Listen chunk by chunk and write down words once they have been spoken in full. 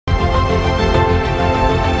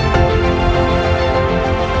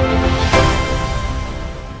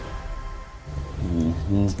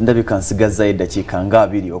ndabika nsigaza eddakiika nga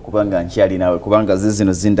 2 okubanga nkyali nawe kubanga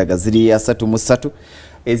zino zindaga ziri ya 3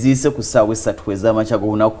 eziyise ku ssaawa 3 ez'amakya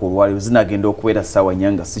g'olunaku olwaliro zinagenda okubeera ssaawa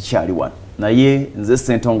nyanga sikyali wano naye nze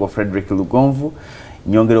Ssentongo Frederick Lugonvu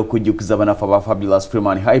nyongera okujjukiza banafa ba Fabulous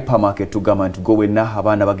Freeman Hypermarket tugamba nti go wenna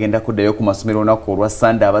abaana bagenda kuddayo ku masomero olunaku olwa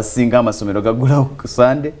Sunday abasinga amasomero gagulawo ku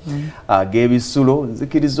Sunday ag'ebisulo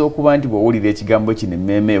nzikiriza okuba nti bw'owulira ekigambo kino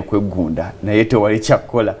emmeeme okweggunda naye tewali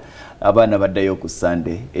kyakkola abaana baddayo ku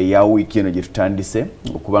Sunday eya wiiki eno gye tutandise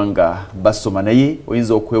okubanga basoma naye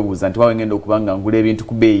oyinza okwebuuza nti wawe ngenda okubanga ngula ebintu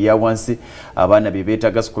ku bbeeyi ya wansi abaana bye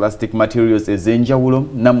beetaaga scholastic materials ez'enjawulo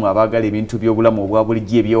nammwe abaagala ebintu by'obulamu obwa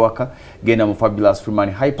bulijjo ebyewaka genda mu Fabulous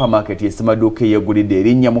Freeman Hypermarket yesemaduuka eyegulidde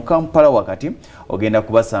erinnya mu Kampala wakati ogenda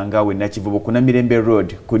kubasanga we Nakivubo ku Namirembe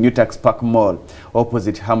Road ku New Tax Park Mall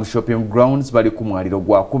opposite Ham Shopping Grounds bali ku mwaliro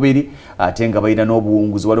gwa kubiri ate nga balina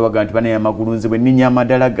n'obuwunguzi waliwo waga nti banaye amagulunzi bwe nninya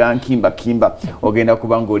amadala ga kimba ogenda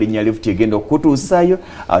kubanga olinya lift egenda okutuusaayo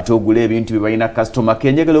ate ogula ebintu bye balina customer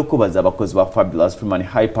kenjagala okubaza abakozi ba Fabulous Freeman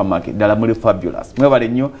Hypermarket ddala muri Fabulous mwebale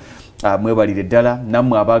nnyo mwebalire ddala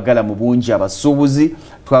nammwe abaagala mu bungi abasuubuzi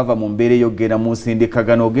twava mu mbeera eyogenda mu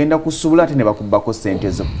nsindikagano ogenda kusuubula ate ne bakubbako ssente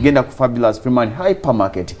zo genda ku Fabulous Freeman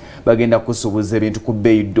Hypermarket bagenda kusuubuza ebintu ku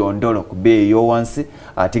bbeeyi dondolo ku bbeeyi ey'owansi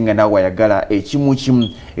ate nga naawe ayagala ekimu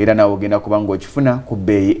era naawe ogenda kubanga okifuna ku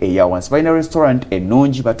bbeeyi eya wansi balina restaurant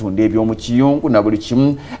ennungi batunda eby'omu kiyungu na buli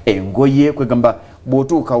kimu engoye kwegamba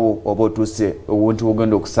bw'otuukawo oba otuuse obuntu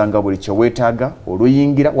bw'ogenda okusanga buli kye weetaaga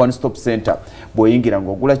oluyingira one stop center bw'oyingira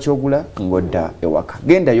ng'ogula ky'ogula ng'odda ewaka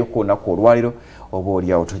gendayo ku lunaku olwaliro oba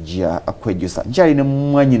oliawo tojja kwejjusa nkyali ne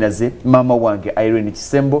mwanyinaze maama wange Irene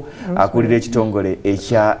Kisembo akulira ekitongole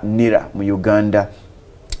ekya NIRA mu Uganda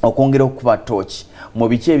okwongera okuba torch mu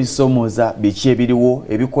biki ebisoomooza biki ebiriwo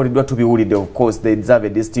ebikoleddwa tubiwulidde of course they deserve a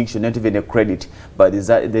distinction not even a credit but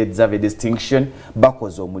they deserve a distinction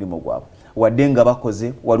bakoze omulimu gwabwe wadde nga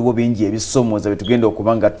bakoze waliwo bingi ebisoomooza byetugenda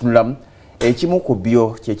okubanga tunulamu ekimu ku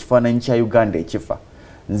byo kyekifaananyi kya Uganda ekifa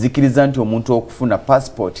nzikiriza nti omuntu okufuna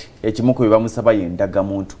passport ekimu ku bye bamusaba ye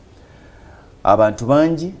Endagamuntu abantu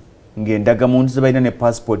bangi ng'Endagamuntu ze balina ne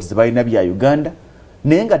passport ze balina bya Uganda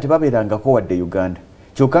naye nga tebabeerangako wadde Uganda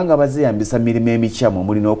kyokka nga bazeeyambisa mirimu emikyamu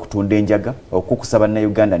omuli n'okutunda enjaga okukusaba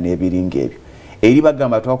Uganda n'ebiringa ebyo eri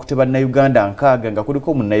bagamba twakute bannayuganda 6 nga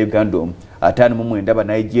kuliko munnayuganda omu 59 ba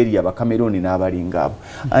Nigeria ba Cameroon n'abalinga abo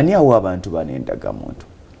ani awo abantu bane Endagamuntu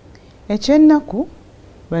ekyennaku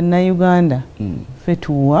bannayuganda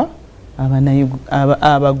fetuwa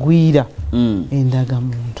abagwira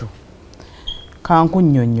Endagamuntu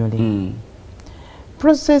kankunnyonnyole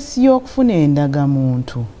process y'okufuna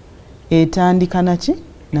Endagamuntu etandika naki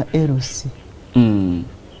na LC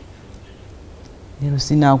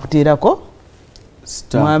LC nakuteerako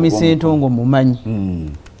Mwami Ssentongo mumanyi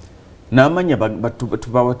namanya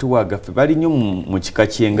batuwaga fe bali nnyo mu kika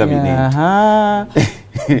ky'engabi n'ente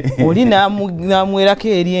oli namwerako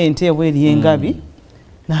eri ente oba eri engabi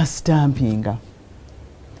n'asitampinga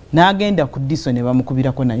n'agenda ku diso ne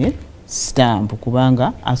bamukubirako naye stamp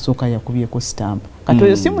kubanga asooka yakubyeko stamp kati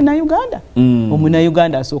oyo si munnayuganda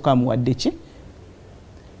omunnayuganda asooka amuwadde ki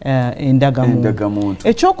Endagamuntu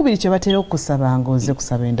ekyokubiri kye batera okusaba nga oze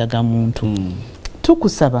kusaba Endagamuntu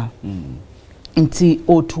tukusaba nti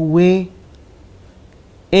otuwe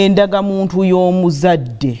Endagamuntu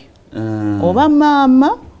y'omuzadde oba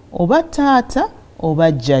maama oba taata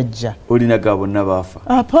oba jjajja olina ga bonna baafa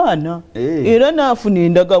apaana era naafuna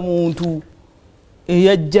Endagamuntu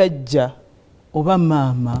eya jjajja oba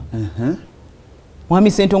maama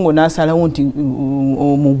Mwami Ssentongo n'asalawo nti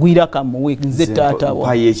omugwira kamuwe nze taata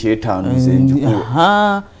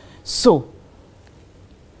wa so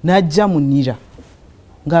n'ajja mu NIRA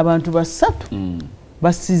ng'abantu 3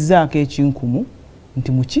 basizzaako ekinkumu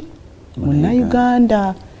nti muki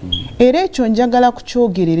munnayuganda era ekyo njagala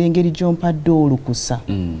kukyogerera engeri gy'ompadde olukusa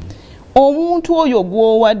omuntu oyo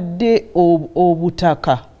gw'owadde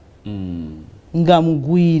obutaka nga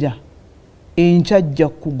mugwira enkya ajja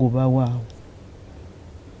kugobawaawo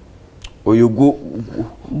oyo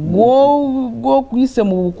gw'okuyise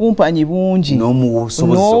mu bukumpanyi bungi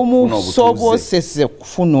n'omusobozese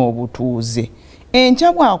kufuna obutuuze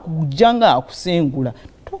enkya bw'akujja ng'akusengula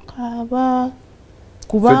tokaaba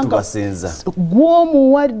kubanga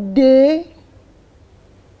gw'omuwadde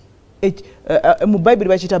mu Bayibuli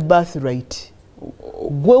bakiyita birthright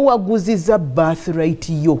gwe waguziza birthright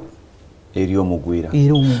yo eri omugwira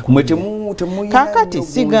kakati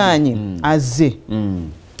siganye azze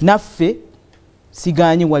naffe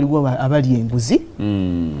siganye waliwo abali enguzi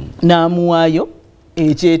n'amuwaayo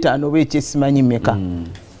ekyetaano oba ekyesimanyi meka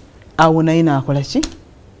awo naye n'akola ki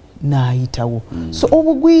n'ayitawo so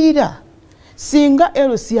obugwira singa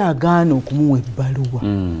LC agaana okumuwa ebbaluwa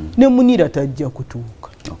ne munira tajja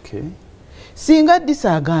kutuuka. Okay. Singa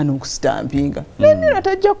disa agaana okusitampinga ne NIRA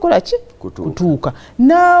tajja kukola ki kutuuka.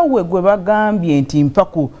 Naawe gwe bagambye nti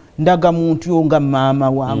mpaku Endagamuntu yo nga maama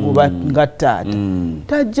wange oba nga taata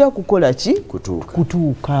tajja kukola ki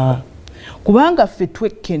kutuuka. Kubanga ffe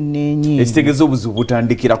twekenneenye ekitegeeza obuzibu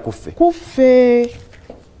butandikira kuffe.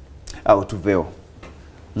 Awo tuveewo.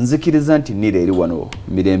 Nzikiriza nti NIRA eri wano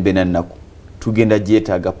mirembe na nnaku tugenda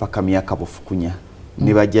gyetaaga paka myaka bufukunya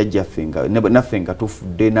ne bajjajjaffe naffe nga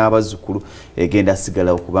tufudde n'abazzukulu egenda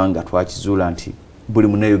sigalawo kubanga twakizuula nti buli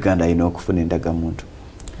Munnayuganda alina okufuna endagamuntu.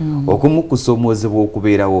 Okumukusoomozebwa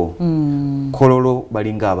okubeerawo kololo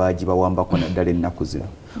balinga abaaji bawambako naddala ennaku zino.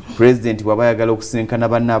 President bw'aba ayagala okusinkana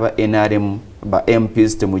banna aba NRM ba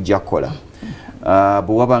MPs temujja kukola.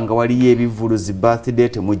 Bwe wabanga waliyo ebivuluzi birthday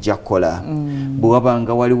temujja kukola. Bwe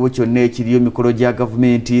wabanga waliwo kyonna ekiriyo mikolo gya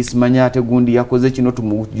gavumenti simanya ate gundi yakoze kino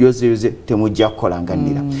tumuyozeyoze temujja kukola nga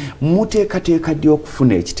NIRA. Muteekateeka ddi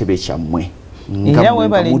okufuna ekitebe kyammwe. Era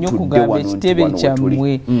webale nnyo okugamba ekitebe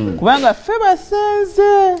kyammwe kubanga ffe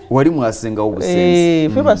basenze. Wali mwasengawo obusenze.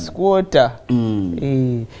 Ffe basikwota.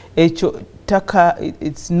 Ekyo taka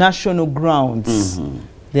it's national grounds.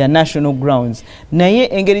 They are national grounds. Naye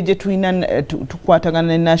engeri gye tulina tukwatagana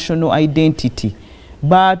ne national identity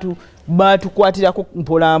batukwatirako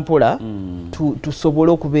mpola mpola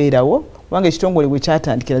tusobole okubeerawo kubanga ekitongole bwe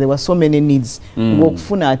kyatandikira there were so many needs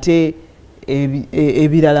ng'okufuna ate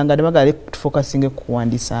ebirala nga nebagala tufokasinge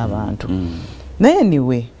kuwandiisa abantu. Naye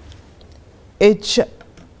anyway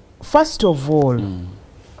first of all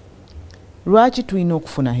lwaki tulina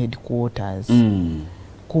okufuna headquarters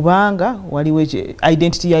kubanga waliwo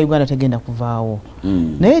identity ya Uganda tegenda kuvaawo.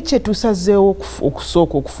 Naye kye tusazeewo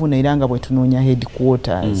okusooka okufuna era nga bwe tunoonya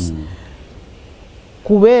headquarters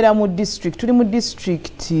kubeera mu district tuli mu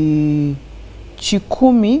district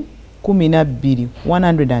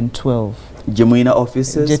 112 gye mulina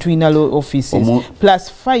offices gye tulina offices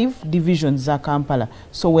plus 5 divisions za Kampala,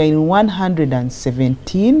 so we're in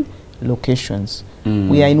 117 locations.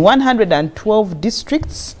 We are in 112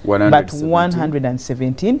 districts but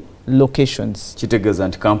 117 locations. Kitegeeza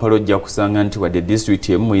nti Kampala ojja kusanga nti wadde district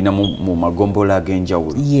emu mulina mu magombola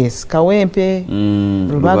ag'enjawulo. Yes, Kawempe,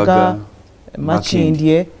 Rubaga,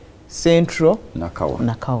 Makindye, Central,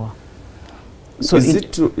 Nakawa. So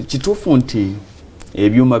kituufu nti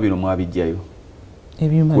ebyuma bino mwabijjayo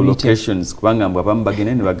ku locations kubanga mbwe abamu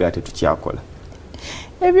bagenda ne bagaa tetukyakola.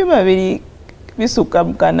 Ebyuma biri bisukka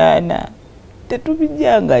mu kanaana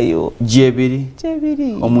tetubijjangayo. Gyebiri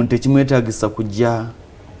omuntu ekimwetaagisa kujja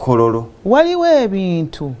kololo. Waliwo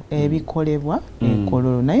ebintu ebikolebwa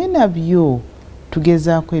ekololo naye nabyo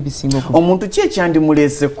tugezaako ebisinga. Omuntu ki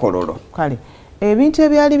ekyandimuleese kololo? Kale ebintu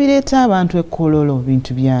ebyali bireeta abantu ekkololo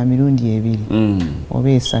bintu bya mirundi ebiri oba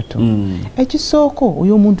esatu. Ekisooka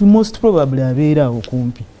oyo omuntu most probably abeeraawo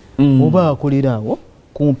kumpi oba akolerawo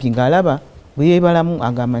kumpi ng'alaba bwe yeebalamu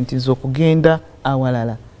agamba nti nze okugenda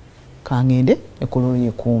awalala kangende ekkololo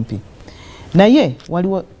ye kumpi. Naye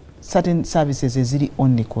waliwo certain services eziri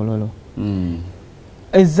on ekkololo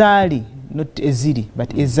ezaali not eziri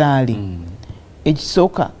but ezaali.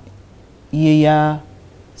 Ekisooka yeya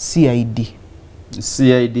CID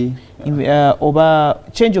oba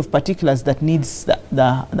change of particulars that needs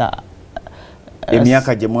the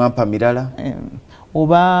emyaka gye mwampa mirala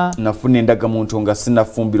oba nafuna endagamuntu nga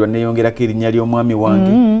sinafumbirwa neyongerako erinnya ly'omwami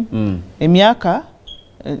wange emyaka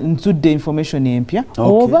nsudde information empya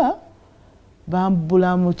oba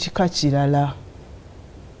bambula mu kika kirala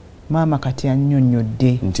maama kati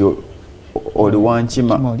annyonnyodde nti oli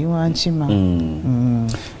wankima.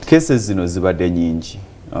 Cases zino zibadde nyingi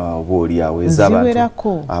oba oliawo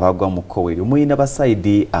ez'abantu abagwa mu kkowe. Muyina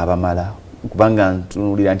basaidi abamala kubanga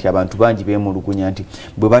ntunuulira nti abantu bangi beemulugunya nti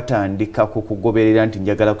bwe batandika ku kugoberera nti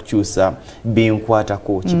njagala kukyusa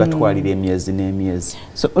binkwatako kibatwalira emyezi n'emyezi.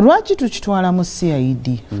 So lwaki tukitwala mu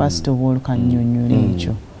CID first of all kannyonnyola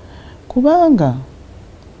ekyo kubanga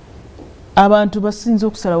abantu basinze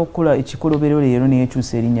okusalawo okukola ekikolobero leero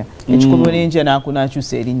neyekyusa erinnya ekikolobero enja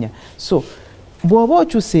n'akyusa erinnya. So bw'oba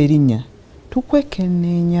okyusa erinnya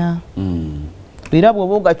tukwekenneenya era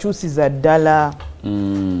bw'oba ogakyusiza ddala.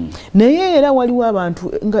 Naye era waliwo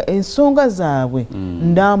abantu nga ensonga zaabwe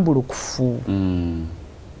ndambulukufu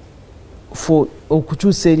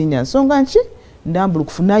okukyusa erinnya nsonga nki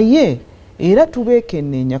ndambulukufu. Naye era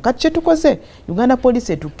tubeekenneenya kati kye tukoze Uganda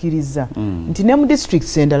Police etukkiriza nti ne mu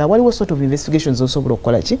districts endala waliwo sort of investigations osobola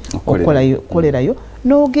okukola ki okukolerayo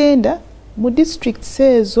n'ogenda mu districts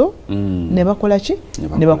ezo ne bakola ki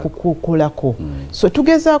ne bakukolako so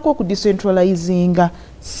tugezaako okudecentralizinga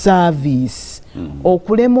service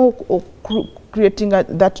okulema creating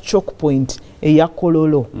that choke point eya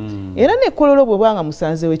kololo era ne kololo bwebanga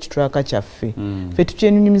musanzeewo ekitwaka kyaffe ffe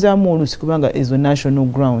tukyenyunyumizaamu oluusi kubanga ezo national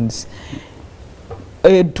grounds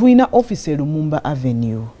tulina office e Lumumba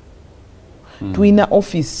Avenue tulina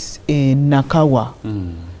office e Nakawa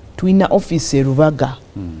tulina office e Rubaga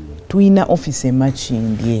tulina office e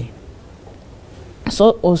Makindye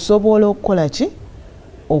so osobola okukola ki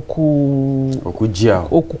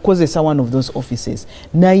okukozesa one of those offices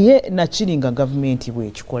naye nakiringa government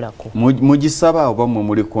bwekikolako mugisaba oba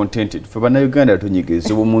muli contented fe bannayuganda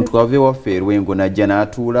tunyigiriza omuntu ave waffe Rwengo najja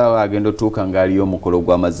n'atuula agenda otuuka ng'aliyo omukolo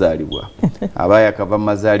gw'amazaalibwa aba yakava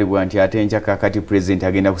amazaalibwa nti ate enkya kakati president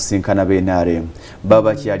agenda kusinkana NIRA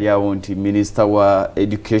baba kyali awo nti minister wa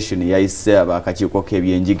education yayise abakakiiko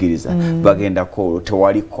k'ebyenjigiriza bagenda kolo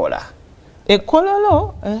tewali kola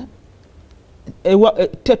ekololo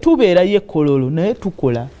tetubeera ye kololo naye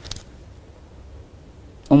tukola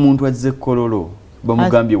omuntu azze kololo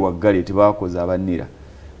bamugambye waggale tebakoze abanira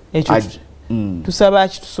ekyo tusaba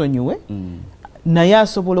kitusonyiwe naye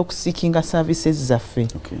asobola okusikinga services zaffe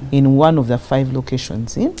in one of the 5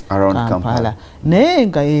 locations in Kampala naye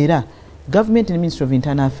nga era government and Ministry of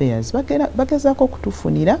Internal Affairs bagezaako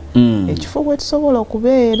okutufunira ekifo bwe tusobola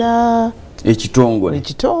okubeera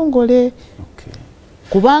ekitongole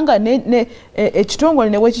kubanga ekitongole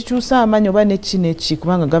ne wekikyusa amanyi oba neki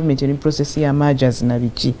kubanga government eri process ya mergers na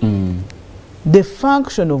biki the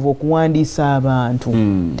function of okuwandiisa abantu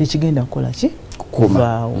tekigenda kukola ki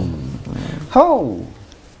kuvaawo how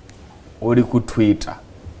oli ku Twitter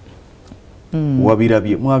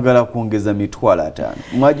wabirabye mwagala kuongeza 5,000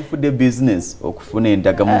 mwagifudde business okufuna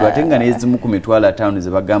endagamuntu ate nga nezimu ku 5,000 ze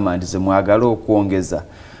bagamba nti ze mwagala okuongeza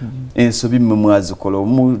ensobi mmwe mwazikola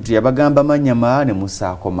omuntu yabagamba manya maane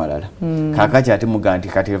musaako malala kakati ate muga nti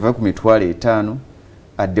kati ava ku 5,000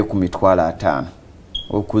 adde ku 5,000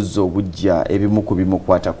 okuzza obujja ebimu ku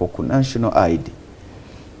bimukwatako ku national ID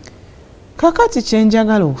kakati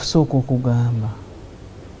kyenjagala okusooka okugamba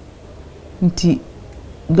nti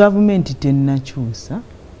government tennakyusa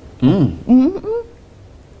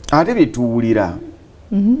ate byetuwulira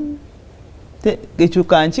ekyo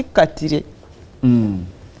kankikkattire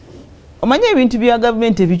omanye ebintu bya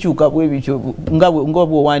government ebikyuka bwe bityo nga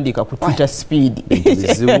bw'owandiika ku Twitter speed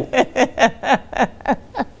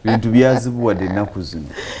bintu byazibuwadde ennaku zino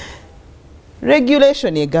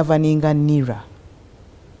regulation egoverninga NIRA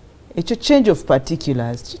ekyo change of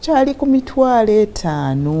particulars kikyali ku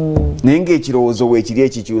 5,000 naye ng'ekirowoozo weekiri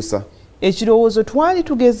ekikyusa ekirowoozo twali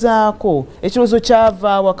tugezaako ekirowoozo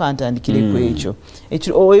kyavaawa kantandikire ku ekyo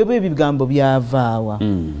oba ebigambo byavaawa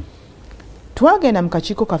twagenda mu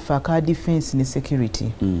kakiiko kaffe aka defense ne security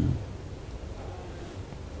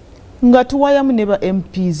nga tuwayamu ne ba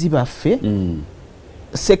MPs baffe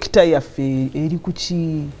sekita yaffe eri ku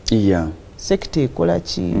ki sekita ekola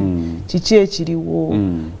ki kiki ekiriwo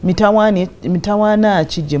mitawaana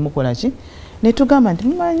ki gye mukola ki ne tugamba nti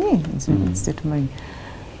mumanyi nze tumanyi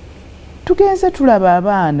tugenze tulaba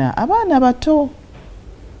abaana bato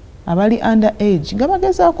abali under age nga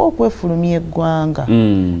bagezaako okwefulumya eggwanga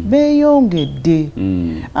beeyongedde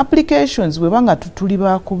applications bwe banga tuli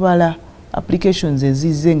bakubala applications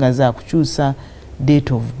ezizze nga za kukyusa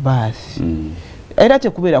date of birth era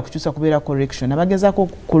tekubeera kukyusa kubeera correction abagezaako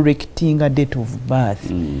correctinga date of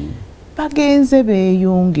birth bagenze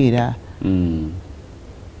beeyongera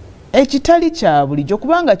ekitali kya bulijjo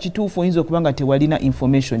kubanga kituufu oyinza okubanga tewalina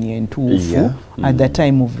information yentuufu at the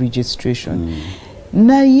time of registration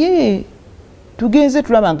naye tugenze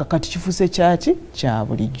tulaba nga kati kifuuse kyaki kya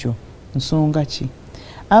bulijjo nsonga ki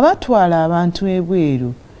abatwala abantu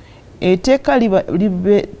ebweru etteeka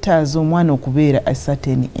libetaaza omwana okubeera a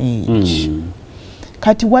certain age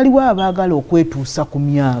kati waliwo abaagala okwetuusa ku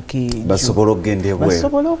myaka egyo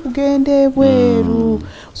basobola okugenda ebweru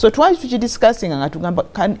so twali tukidiscussinga nga tugamba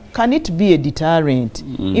can it be a deterrent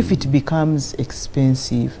if it becomes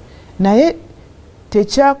expensive naye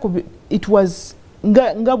it was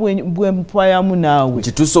nga bwe mpwayamu naawe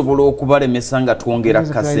kitusobola okubalemesa nga twongera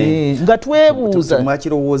kase nga twebuuza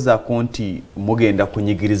mwakirowoozaako nti mugenda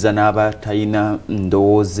kunyigiriza n'abatalina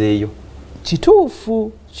ndowooza eyo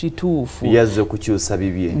kituufu yazze kukyusa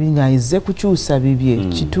bibye nga izze kukyusa bibye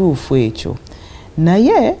kituufu ekyo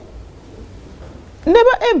naye ne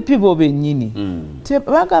ba MP bo bennyini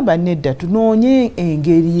bagamba nedda tunoonye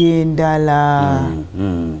engeri endala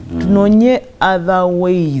tunoonye other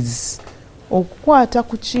ways okukwata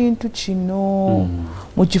ku kintu kino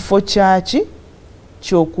mu kifo kyaki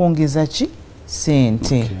kyokwongeza ki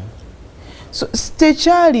sente so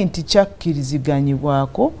tekyali nti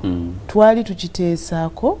kyakkiriziganyibwako twali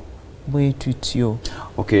tukiteesaako bwe tutyo.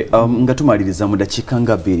 Okay, nga tumaliriza mu dakiika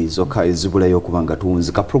nga 2 zokka ezibulayo okuba nga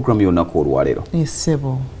tuwunzika programu y'olunaku olwaleero.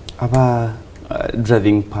 Ssebo aba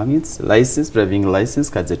driving permits, driving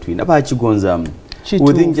license kadze twina bakigonzamu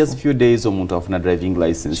within just few days omuntu afuna driving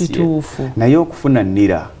license kituufu naye okufuna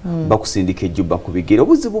NIRA bakusindika ejjuba ku bigere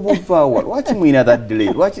obuzibu buvaawa lwaki mwina that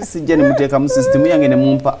delay lwaki sijja ne muteeka mu system yange ne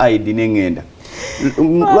mumpa ID n'engenda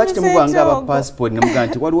lwaki temubanga aba passport ne mugamba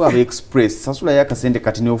nti waliwo aba express sasula yakasente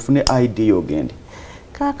kati neofune ID yogende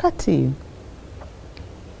kaakati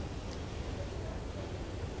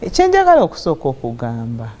ekyenjagala okusooka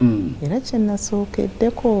okugamba era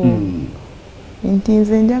kyenasookeddeko nti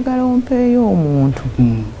nze njagala ompeeyo omuntu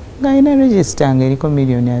ng'alina register nga eriko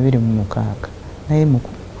 $226,000 naye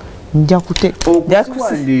nja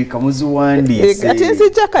kuwandiika muziwandiise kati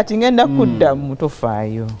nsijja kati ngenda kuddamu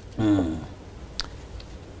tofaayo.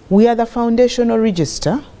 We are the foundational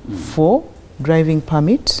register for driving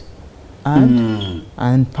permit and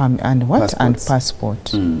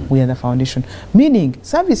passport. We are the foundation. Meaning,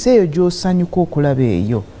 service eyo gy'osanyuka okulaba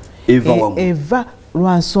eyo eva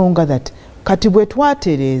lwa nsonga that kati bwe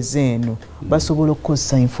twatereeza eno basobola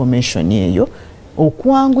okukozesa information eyo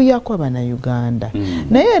okwanguyako Abannayuganda.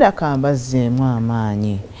 Naye era kambazzeemu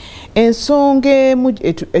amaanyi ensonga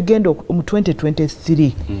egenda mu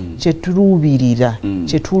 2023 kyetuluubirira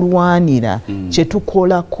kyetulwanira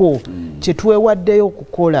kyetukolako kyetwewaddeyo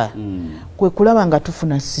okukola kwe kulaba nga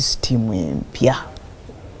tufuna sisitimu empya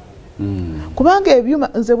kubanga ebyuma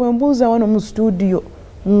nze bwe mbuuza wano mu studio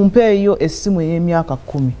mumpeeyo essimu ey'emyaka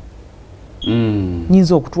 10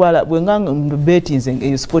 nyinza okutwala bwenga beti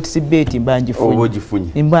nze sports bet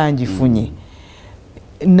mbanjifunye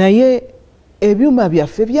naye ebyuma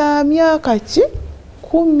byaffe bya myaka ki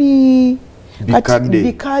 10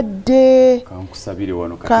 bikadde kankusabire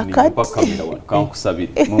wano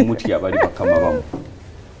kankusabire mumutya abali bakama bamu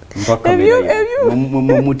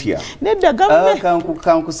mumutya nedda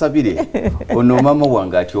kankusabire ono mama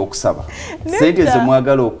wange ati okusaba sente ze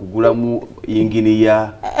mwagala okugula mu yingini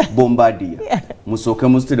ya Bombardier musooke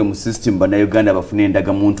musitire mu system Bannayuganda bafune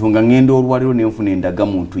Endagamuntu nga ngenda olwaliro nenfuna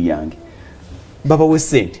Endagamuntu yange baba we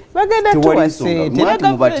sente bagenda tuwa sente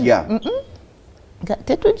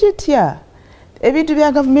tetugitya ebintu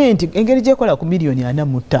bya gavumenti engeri gyekola ku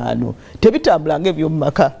 $445 tebitambula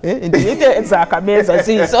ng'ebyomumaka zaakameza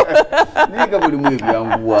siizo niga buli mu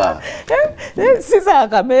ebyanguwa si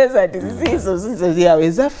zaakameza nti siizo yawe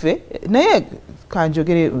ezaffe naye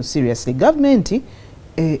kanjogere seriously gavumenti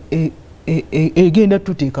egenda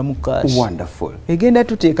tuteeka mu kashi wonderful egenda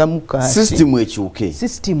tuteeka mu kashi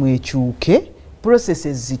system ekyuke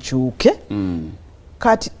processes zikyuke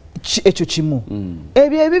kati ekyo kimu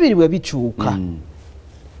ebyo ebibiri bwe bikyuka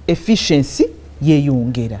efficiency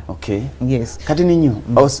yeyongera. Okay. Yes. Kati ninyo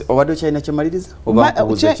obadde okyalina kyemaliriza oba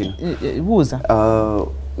kubuuza kino buuza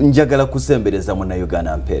njagala kusembereza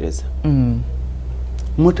Munnayuganda mpeereza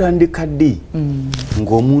mutandika ddi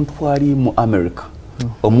ng'omuntu ali mu America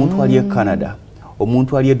omuntu ali e Canada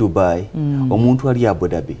omuntu ali e Dubai omuntu ali Abu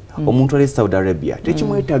Dhabi omuntu ali Saudi Arabia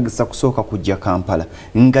tekimwetagisa kusooka kujja Kampala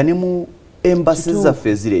nga ne mu embassy zaffe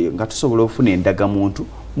ezireyo nga tusobola okufuna Endagamuntu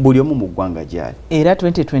buli omu mu ggwanga gyali era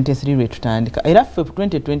 2023 lwe tutandika era ffe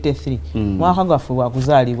 2023 mwaka gwaffe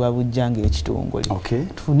bwakuzaalibwa bujjanga ekitongole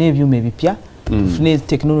tufune ebyuma ebipya tufune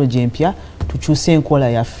tekinologi empya tukyuse enkola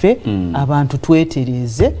yaffe abantu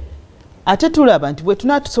twetereze ate tulaba nti bwe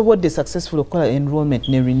tunatusobodde successful okukola enrollment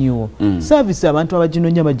ne renewal service abantu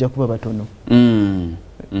abaginonya bajja kuba batono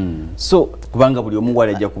so kubanga buli omu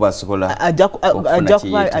wali ajja kuba asobola ajja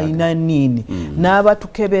kuba ayina nini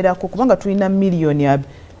n'abatukeberako kubanga tulina million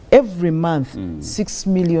every month 6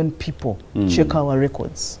 million people check our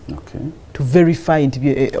records to verify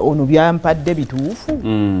nti ono byampadde bituufu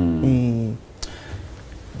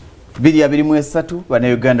 2023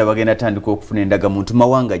 Bannayuganda bagenda tandika okufuna Endagamuntu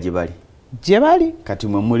mawanga gye bali kati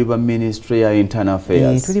mwe muli ba Ministry ya Internal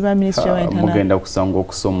Affairs tuli ba Ministry ya Internal mugenda kusanga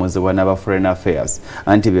okusomozebwa n'aba Foreign Affairs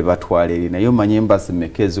anti be batwala eri nayo manye embassy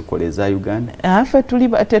mmeka ezikoleza Uganda afe tuli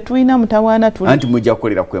tetulina mutawaana tuli anti mujja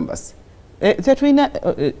kukolera ku embassy tetulina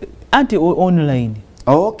anti online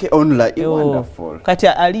online wonderful kati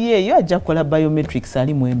ali eyo ajja kukola biometrics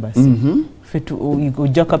ali mu embassy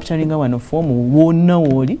ojja capturinga wano form wonna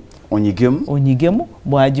woli onyigemu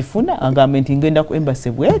bwagifuna agamba nti ngenda ku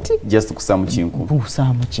embassy bweti just kusaamu kinku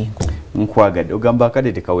nkwagadde ogamba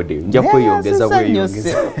akade tekaweddeyo nja kweyongeza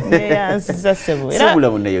neyansiza sebo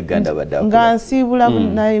sibula Munnayuganda badde nga nsibula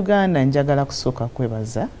Munnayuganda njagala kusooka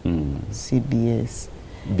kwebaza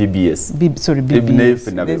BBS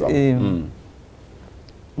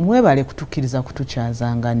mwebale kutukiriza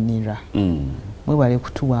kutukyazanga NIRA. Mwebale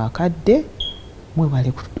kutuwa akadde,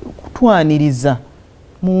 mwebale kutwaniriza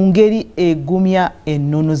mu ngeri egumya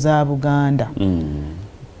ennono za Buganda.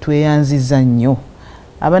 Tweyanziza nnyo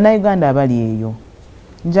Abannayuganda abali eyo.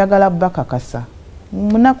 Njagala bakakasa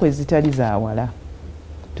munaku ezitali zawala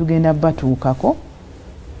tugenda batuukako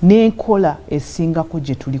n'enkola esingako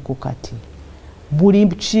gye tuliko kati. Buli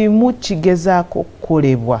kimu kigezaako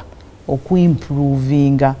kukolebwa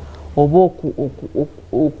okuimprovinga oba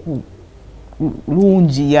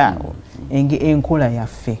okulungiya enkola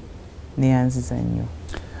yaffe. Neyanziza nnyo.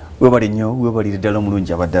 Webali nnyo, webalire ddala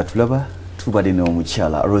omulungi abadde atulaba. Tubadde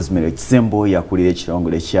n'omukyala Rosemary Kisembo yakulira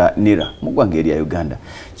ekitongole kya NIRA mu ggwanga erya Uganda.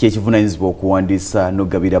 Kyekivunaanyizibwa okuwandiisa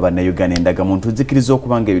n'ogabira bannayuganda endagamuntu. Nzikiriza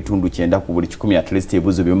okuba nga ebitundu 9 ku buli 10 at least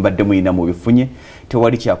ebibuuzo bye mubadde muyina mu bifunye.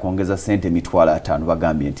 Tewali kyakwongeza ssente emitwalo 5.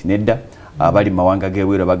 Bagambye nti nedda. Abali mawanga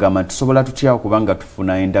g'ebweru bagamba nti tusobola tutya okubanga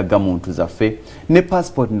tufuna endagamuntu zaffe ne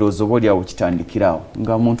passport ndowooza oba oliawo kitandikirawo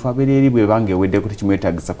nga muntu abeera eri bwe banga eweddeko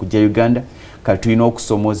tekimwetaagisa kujja Uganda. Kati tulina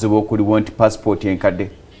okusomoozebwa okuliwo nti passport enkadde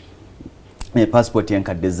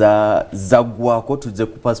zaggwako tuzze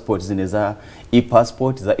ku passport zino eza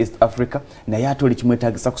e-passport za East Africa naye ate oli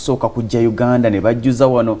kimwetaagisa kusooka kujja Uganda ne bajjuza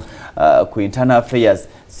wano ku internal affairs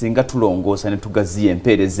singa tulongoosa ne tugaziya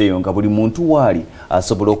empeereza eyo nga buli muntu waali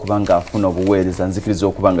asobola okuba nga afuna obuweereza. Nzikiriza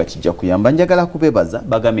okuba nga kijja kuyamba. Njagala kubeebaza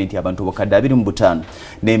bagambye nti abantu obukadde 25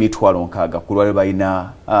 n'emitwalo 60 ku lwaliro balina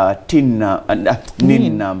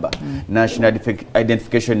NIN number, National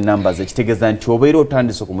Identification Numbers, ekitegeeza nti obeera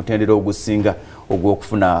otandise ku mutendera ogusinga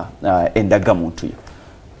ogw'okufuna endagamuntu yo.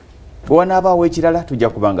 Bw'anaabaawo ekirala tujja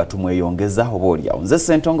kuba nga tumweyongeza oba oliawo. Nze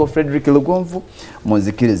Ssentongo Frederick Lugonvu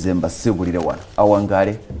munzikirize mbasiibulire wano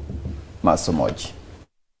awangaale maaso mogi.